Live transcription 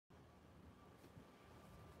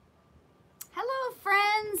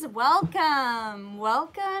friends,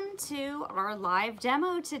 welcome to our live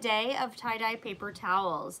demo today of tie-dye paper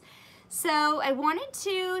towels. So I wanted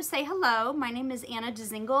to say hello. My name is Anna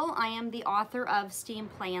Dzingel. I am the author of STEAM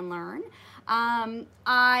Play and Learn.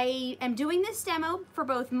 I am doing this demo for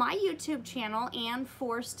both my YouTube channel and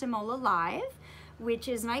for Stemola Live, which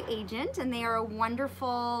is my agent, and they are a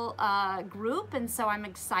wonderful group, and so I'm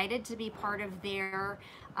excited to be part of their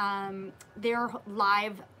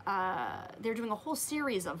live. They're doing a whole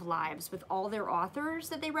series of lives with all their authors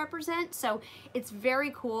that they represent, so it's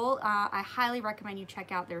very cool. I highly recommend you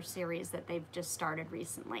check out their series that they've just started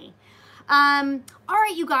recently. All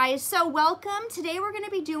right, you guys, so welcome. Today we're going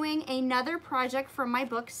to be doing another project from my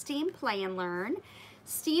book, STEAM Play and Learn.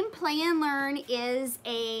 STEAM Play and Learn is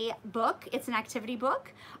a book. It's an activity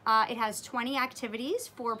book. It has 20 activities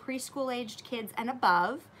for preschool-aged kids and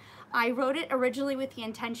above. I wrote it originally with the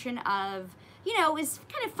intention of, you know, is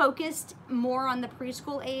kind of focused more on the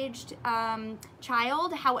preschool-aged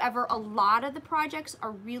child. However, a lot of the projects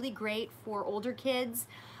are really great for older kids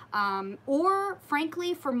or,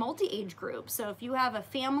 frankly, for multi-age groups. So if you have a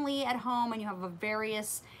family at home and you have a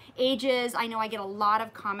various ages, I know I get a lot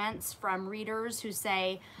of comments from readers who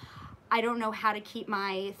say, I don't know how to keep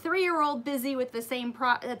my 3-year-old busy with the same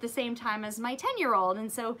at the same time as my 10-year-old.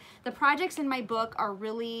 And so the projects in my book are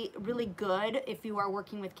really, really good if you are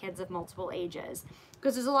working with kids of multiple ages,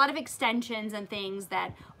 because there's a lot of extensions and things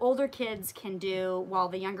that older kids can do while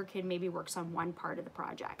the younger kid maybe works on one part of the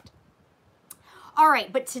project. All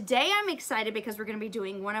right, but today I'm excited because we're going to be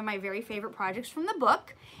doing one of my very favorite projects from the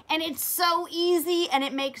book, and it's so easy and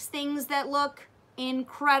it makes things that look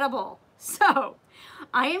incredible. So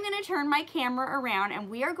I am going to turn my camera around and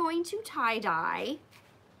we are going to tie-dye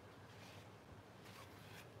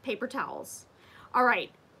paper towels. All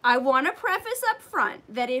right, I want to preface up front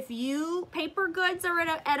that paper goods are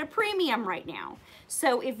at a premium right now.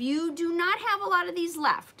 So if you do not have a lot of these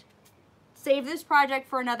left, save this project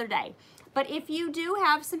for another day. But if you do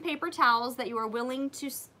have some paper towels that you are willing to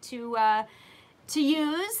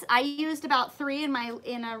use, I used about 3 in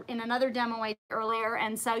another demo I did earlier,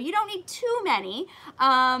 and so you don't need too many.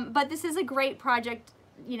 But this is a great project,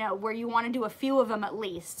 you know, where you want to do a few of them at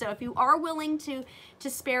least. So if you are willing to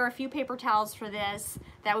spare a few paper towels for this,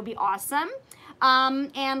 that would be awesome.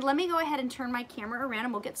 And let me go ahead and turn my camera around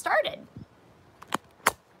and we'll get started.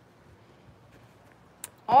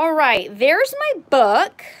 All right, there's my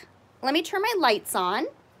book. Let me turn my lights on.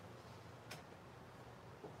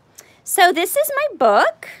 So this is my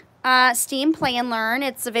book, STEAM Play and Learn.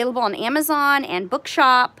 It's available on Amazon and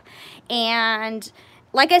Bookshop. And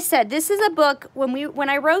like I said, this is a book, when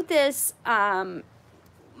I wrote this,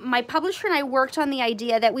 my publisher and I worked on the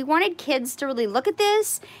idea that we wanted kids to really look at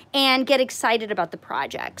this and get excited about the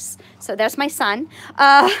projects. So that's my son.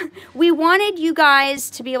 We wanted you guys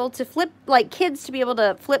to be able to kids to be able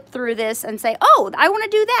to flip through this and say, oh, I want to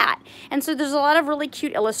do that. And so there's a lot of really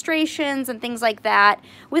cute illustrations and things like that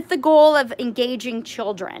with the goal of engaging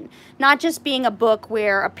children, not just being a book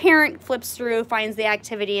where a parent flips through, finds the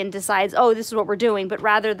activity and decides, oh, this is what we're doing, but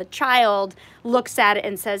rather the child looks at it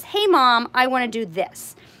and says, hey, Mom, I want to do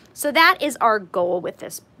this. So that is our goal with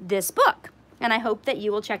this book, and I hope that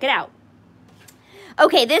you will check it out.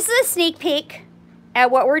 Okay, this is a sneak peek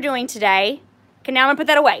at what we're doing today. Okay, now I'm gonna put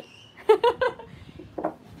that away.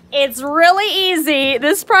 It's really easy.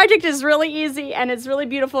 This project is really easy, and it's really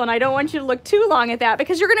beautiful, and I don't want you to look too long at that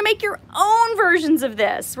because you're gonna make your own versions of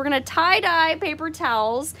this. We're gonna tie-dye paper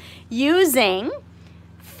towels using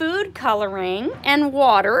food coloring and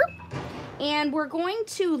water. And we're going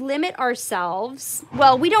to limit ourselves.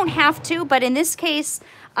 Well, we don't have to, but in this case,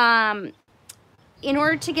 in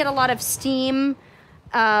order to get a lot of STEAM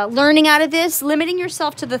learning out of this, limiting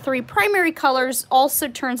yourself to the 3 primary colors also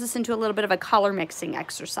turns this into a little bit of a color mixing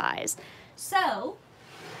exercise. So,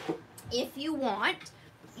 if you want,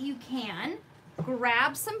 you can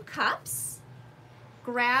grab some cups,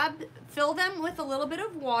 fill them with a little bit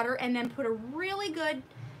of water, and then put a really good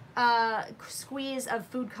squeeze of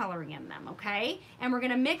food coloring in them, okay? And we're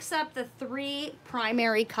gonna mix up the 3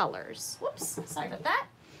 primary colors. Whoops, sorry about that.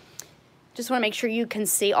 Just wanna make sure you can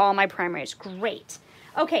see all my primaries. Great.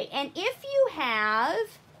 Okay, and if you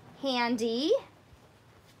have handy,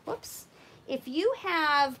 whoops, if you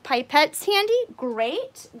have pipettes handy,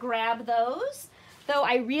 great, grab those. Though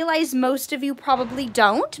I realize most of you probably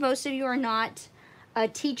don't. Most of you are not a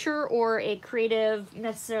teacher or a creative,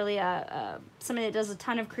 necessarily somebody that does a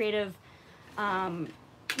ton of creative,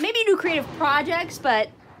 maybe do creative projects, but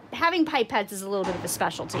having pipettes is a little bit of a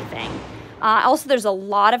specialty thing. Also, there's a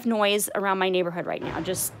lot of noise around my neighborhood right now,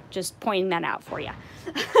 just pointing that out for you.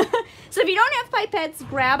 So if you don't have pipettes,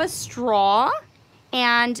 grab a straw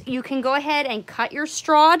And you can go ahead and cut your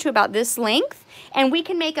straw to about this length, and we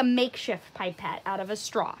can make a makeshift pipette out of a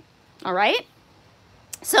straw. All right?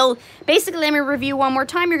 So basically, let me review one more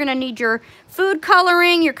time. You're gonna need your food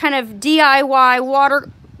coloring, your kind of DIY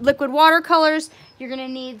liquid watercolors. You're gonna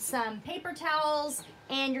need some paper towels,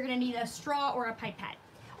 and you're gonna need a straw or a pipette.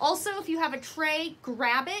 Also, if you have a tray,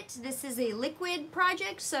 grab it. This is a liquid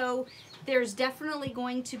project, so there's definitely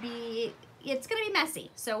going to be, it's gonna be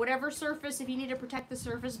messy. So whatever surface, if you need to protect the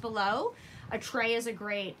surface below, a tray is a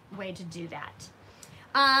great way to do that.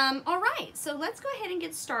 All right, so let's go ahead and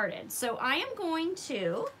get started. So I am going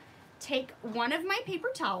to take one of my paper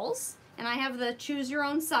towels, and I have the choose your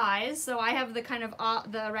own size, so I have the kind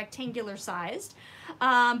of the rectangular sized,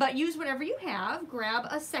 but use whatever you have. Grab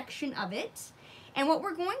a section of it, and what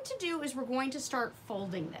we're going to do is we're going to start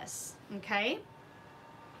folding this, okay?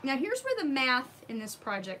 Now here's where the math in this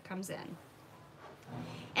project comes in.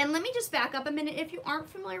 And let me just back up a minute. If you aren't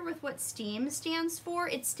familiar with what STEAM stands for,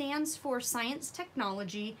 it stands for Science,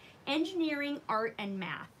 Technology, Engineering, Art, and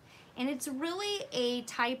Math. And it's really a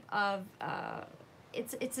type of,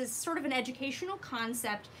 it's a sort of an educational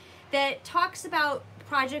concept that talks about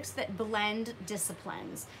projects that blend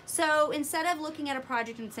disciplines. So instead of looking at a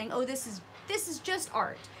project and saying, oh, this is just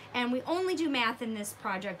art, and we only do math in this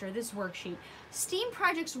project or this worksheet, STEAM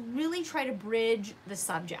projects really try to bridge the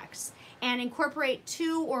subjects and incorporate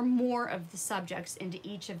 2 or more of the subjects into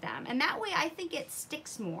each of them. And that way I think it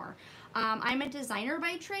sticks more. I'm a designer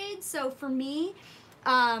by trade, so for me,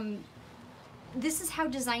 this is how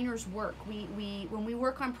designers work. When we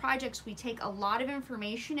work on projects, we take a lot of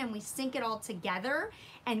information and we sync it all together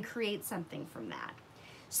and create something from that.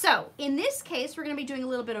 So in this case, we're gonna be doing a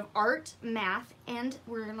little bit of art, math, and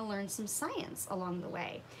we're gonna learn some science along the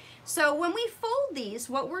way. So when we fold these,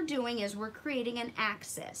 what we're doing is we're creating an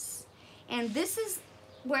axis. And this is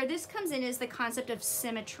where this comes in, is the concept of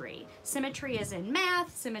symmetry. Symmetry is in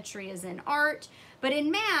math, symmetry is in art, but in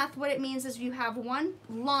math, what it means is you have one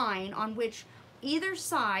line on which either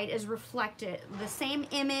side is reflected, the same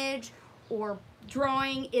image or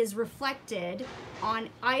drawing is reflected on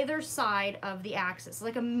either side of the axis,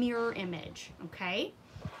 like a mirror image, okay?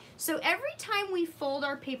 So every time we fold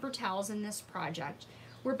our paper towels in this project,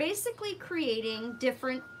 we're basically creating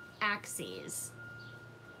different axes.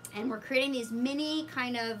 And we're creating these mini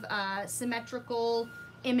kind of symmetrical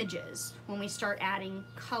images when we start adding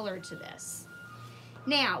color to this.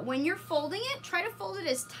 Now, when you're folding it, try to fold it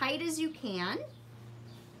as tight as you can.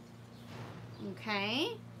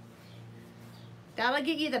 Okay. That'll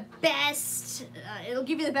get you the best, it'll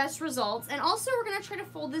give you the best results. And also we're gonna try to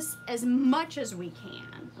fold this as much as we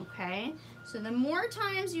can, okay? So the more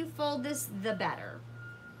times you fold this, the better.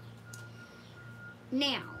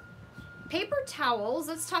 Now, paper towels,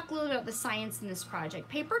 let's talk a little about the science in this project.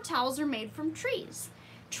 Paper towels are made from trees.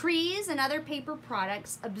 Trees and other paper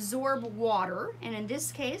products absorb water, and in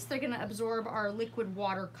this case, they're gonna absorb our liquid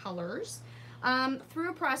watercolors through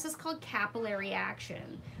a process called capillary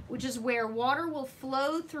action, which is where water will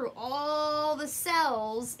flow through all the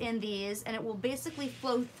cells in these, and it will basically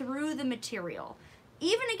flow through the material,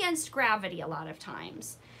 even against gravity a lot of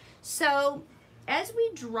times. So as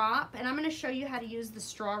we drop, and I'm going to show you how to use the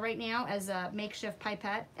straw right now as a makeshift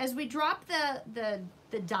pipette, as we drop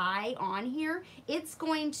the dye on here, it's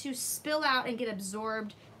going to spill out and get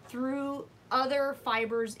absorbed through other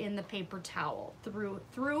fibers in the paper towel, through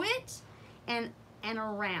it and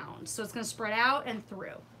around. So it's going to spread out and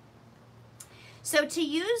through. So to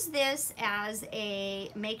use this as a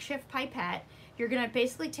makeshift pipette, you're going to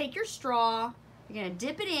basically take your straw, you're going to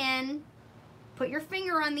dip it in, put your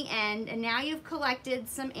finger on the end, and now you've collected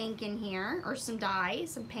some ink in here, or some dye,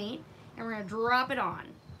 some paint, and we're going to drop it on,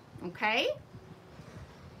 okay?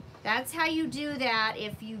 That's how you do that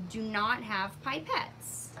if you do not have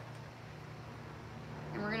pipettes.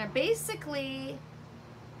 And we're going to basically,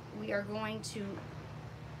 we are going to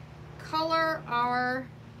color our,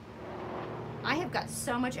 I have got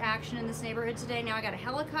so much action in this neighborhood today. Now I got a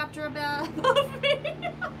helicopter above me.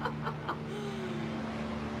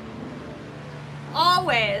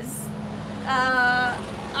 Always.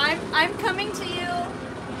 I'm coming to you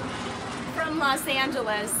from Los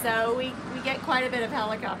Angeles, so we get quite a bit of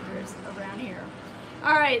helicopters around here.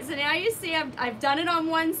 All right, so now you see I've done it on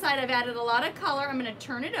one side. I've added a lot of color. I'm going to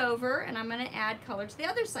turn it over, and I'm going to add color to the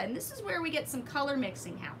other side. And this is where we get some color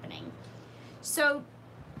mixing happening. So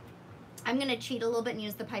I'm going to cheat a little bit and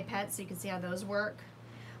use the pipette so you can see how those work.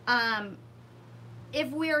 If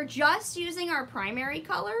we're just using our primary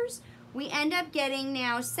colors, we end up getting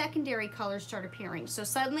now secondary colors start appearing. So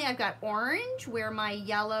suddenly I've got orange where my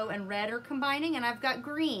yellow and red are combining, and I've got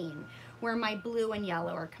green where my blue and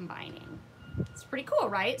yellow are combining. It's pretty cool,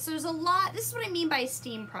 right? So there's a lot, this is what I mean by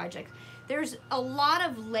STEAM project. There's a lot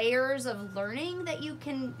of layers of learning that you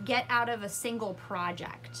can get out of a single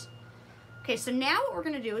project. Okay, so now what we're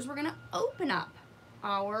gonna do is we're gonna open up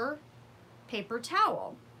our paper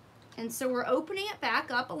towel. And so we're opening it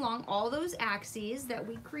back up along all those axes that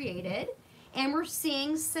we created, and we're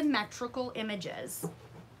seeing symmetrical images.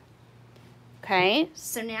 Okay,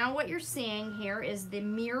 so now what you're seeing here is the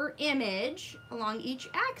mirror image along each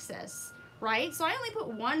axis, right? So I only put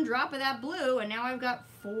 1 drop of that blue, and now I've got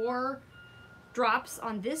 4 drops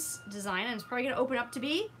on this design, and it's probably gonna open up to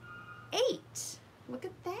be 8. Look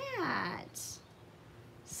at that.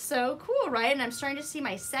 So cool, right? And I'm starting to see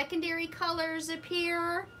my secondary colors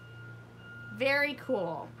appear. Very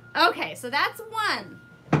cool. Okay, so that's 1.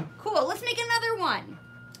 Cool, let's make another one.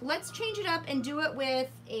 Let's change it up and do it with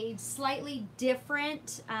a slightly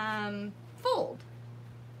different fold.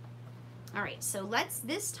 All right, so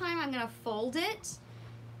this time I'm gonna fold it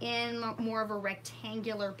in more of a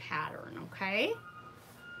rectangular pattern, okay?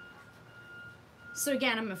 So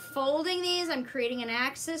again, I'm folding these, I'm creating an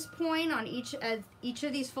axis point on each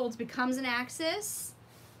of these folds becomes an axis.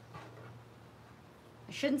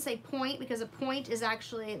 I shouldn't say point because a point is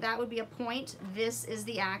actually, that would be a point. This is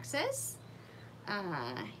the axis.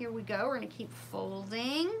 Here we go, we're gonna keep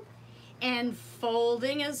folding and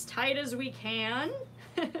folding as tight as we can.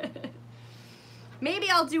 Maybe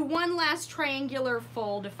I'll do one last triangular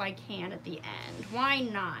fold if I can at the end. Why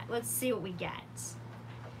not? Let's see what we get.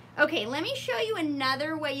 Okay, let me show you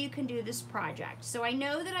another way you can do this project. So I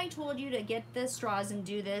know that I told you to get the straws and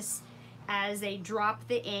do this as a drop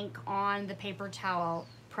the ink on the paper towel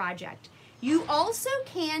project. You also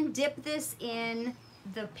can dip this in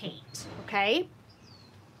the paint, okay?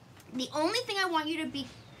 The only thing I want you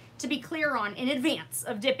to be clear on in advance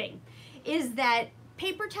of dipping is that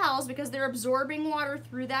paper towels, because they're absorbing water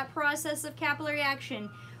through that process of capillary action,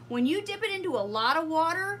 when you dip it into a lot of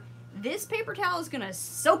water, this paper towel is gonna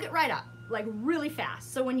soak it right up, like really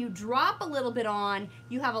fast. So when you drop a little bit on,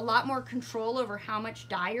 you have a lot more control over how much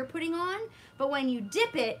dye you're putting on, but when you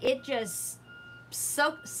dip it, it just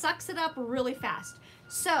sucks it up really fast.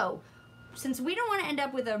 So since we don't wanna end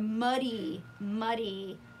up with a muddy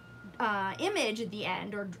image at the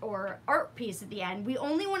end or art piece at the end, we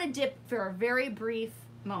only want to dip for a very brief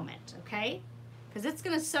moment, okay? Because it's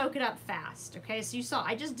going to soak it up fast, okay? So you saw,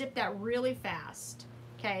 I just dipped that really fast,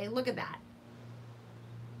 okay? Look at that.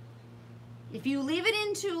 If you leave it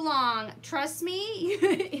in too long, trust me,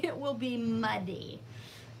 it will be muddy.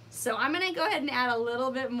 So I'm going to go ahead and add a little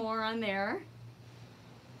bit more on there.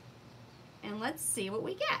 And let's see what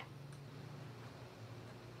we get.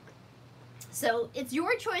 So it's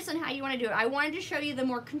your choice on how you want to do it. I wanted to show you the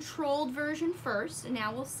more controlled version first, and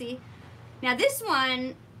now we'll see. Now this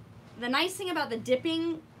one, the nice thing about the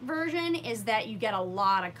dipping version is that you get a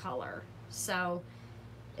lot of color. So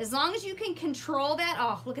as long as you can control that,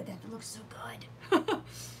 oh, look at that, that looks so good.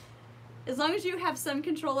 As long as you have some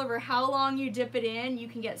control over how long you dip it in, you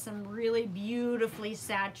can get some really beautifully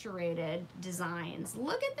saturated designs.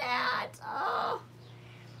 Look at that, oh.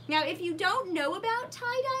 Now, if you don't know about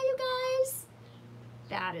tie-dye, you guys,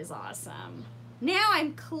 that is awesome. Now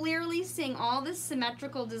I'm clearly seeing all the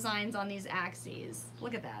symmetrical designs on these axes.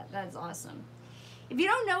 Look at that, that's awesome. If you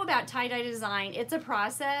don't know about tie-dye design, it's a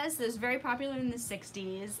process that's very popular in the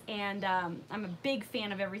 60s, and I'm a big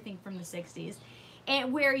fan of everything from the 60s,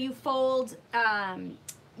 and where you fold,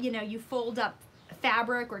 you fold up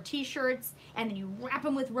fabric or t-shirts, and then you wrap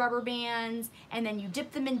them with rubber bands, and then you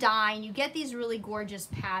dip them in dye, and you get these really gorgeous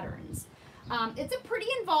patterns. It's a pretty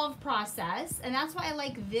involved process, and that's why I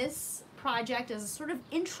like this project as a sort of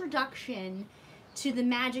introduction to the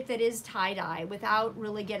magic that is tie-dye without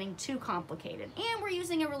really getting too complicated. And we're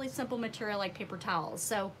using a really simple material like paper towels.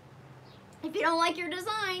 So if you don't like your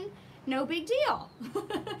design, no big deal.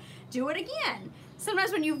 Do it again.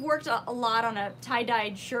 Sometimes when you've worked a lot on a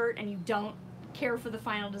tie-dyed shirt and you don't care for the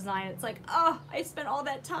final design, it's like, oh, I spent all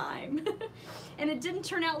that time and it didn't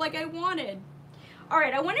turn out like I wanted. All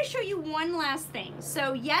right, I want to show you one last thing.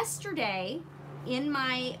 So yesterday,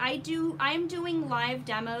 I'm doing live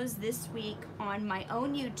demos this week on my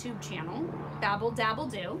own YouTube channel, Babble Dabble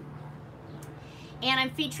Do, and I'm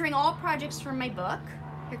featuring all projects from my book.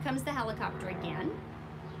 Here comes the helicopter again.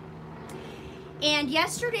 And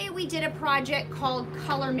yesterday we did a project called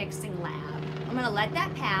Color Mixing Lab. I'm gonna let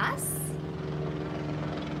that pass.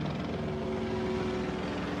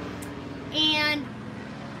 And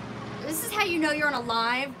this is how you know you're on a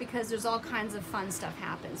live, because there's all kinds of fun stuff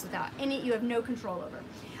happens without you have no control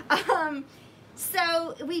over.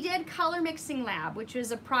 So we did Color Mixing Lab, which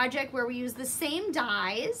was a project where we used the same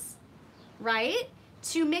dyes, right,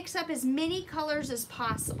 to mix up as many colors as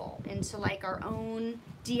possible into like our own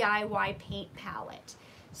DIY paint palette.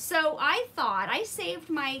 So I thought, I saved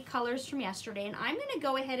my colors from yesterday, and I'm gonna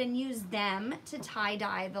go ahead and use them to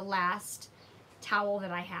tie-dye the last towel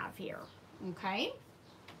that I have here, okay?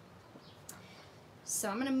 So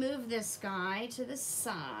I'm gonna move this guy to the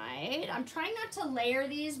side. I'm trying not to layer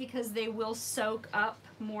these because they will soak up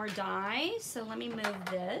more dye. So let me move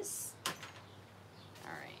this.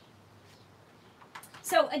 All right.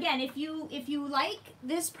 So again, if you like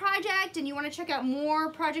this project and you want to check out more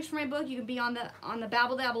projects from my book, you can be on the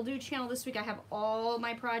Babble Dabble Do channel this week. I have all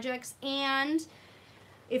my projects, and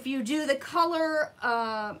if you do the color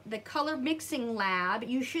mixing lab,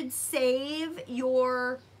 you should save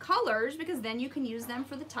your colors because then you can use them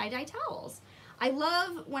for the tie-dye towels. I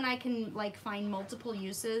love when I can like find multiple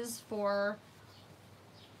uses for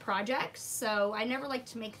projects, so I never like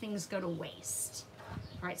to make things go to waste.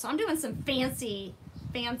 All right, so I'm doing some fancy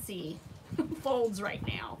folds right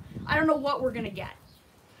now. I don't know what we're gonna get,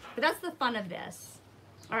 but that's the fun of this.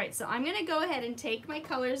 All right, so I'm gonna go ahead and take my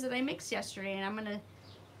colors that I mixed yesterday, and I'm gonna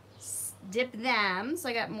dip them. So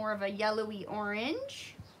I got more of a yellowy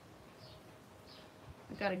orange.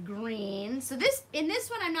 I've got a green. So in this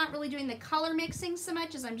one, I'm not really doing the color mixing so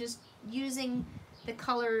much as I'm just using the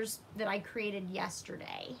colors that I created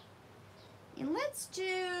yesterday. And let's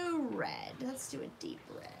do red. Let's do a deep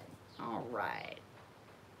red. All right.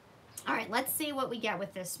 All right, let's see what we get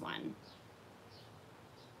with this one.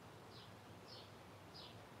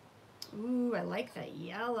 Ooh, I like that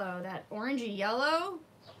yellow, that orangey yellow.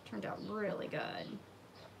 Turned out really good.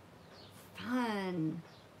 Fun.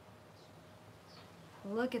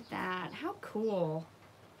 Look at that. How cool.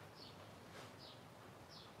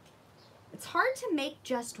 It's hard to make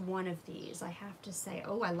just one of these, I have to say.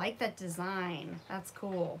 Oh, I like that design. That's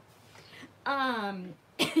cool.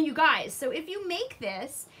 You guys, so if you make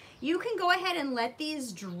this, you can go ahead and let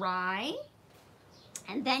these dry,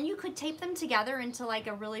 and then you could tape them together into like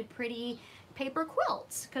a really pretty paper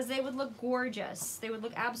quilt, because they would look gorgeous. They would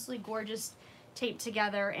look absolutely gorgeous taped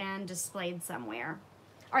together and displayed somewhere.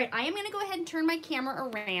 All right, I am going to go ahead and turn my camera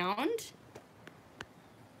around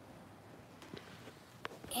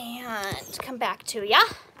and come back to ya.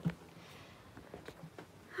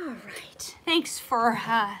 All right, thanks for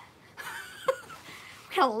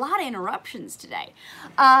we had a lot of interruptions today,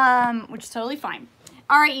 which is totally fine.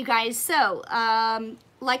 All right, you guys, so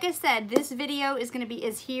like I said, this video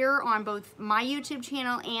is here on both my YouTube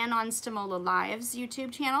channel and on Stamola Live's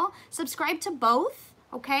YouTube channel. Subscribe to both,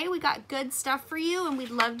 okay? We got good stuff for you, and we'd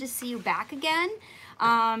love to see you back again.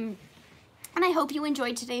 And I hope you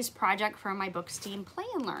enjoyed today's project from my books team, Play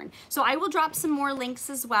and Learn. So I will drop some more links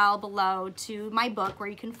as well below to my book, where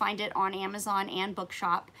you can find it on Amazon and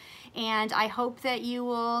Bookshop. And I hope that you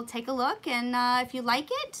will take a look, and if you like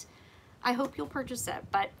it, I hope you'll purchase it.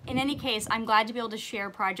 But in any case, I'm glad to be able to share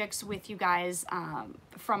projects with you guys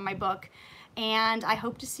from my book, and I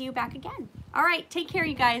hope to see you back again. All right, take care,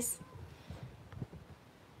 you guys.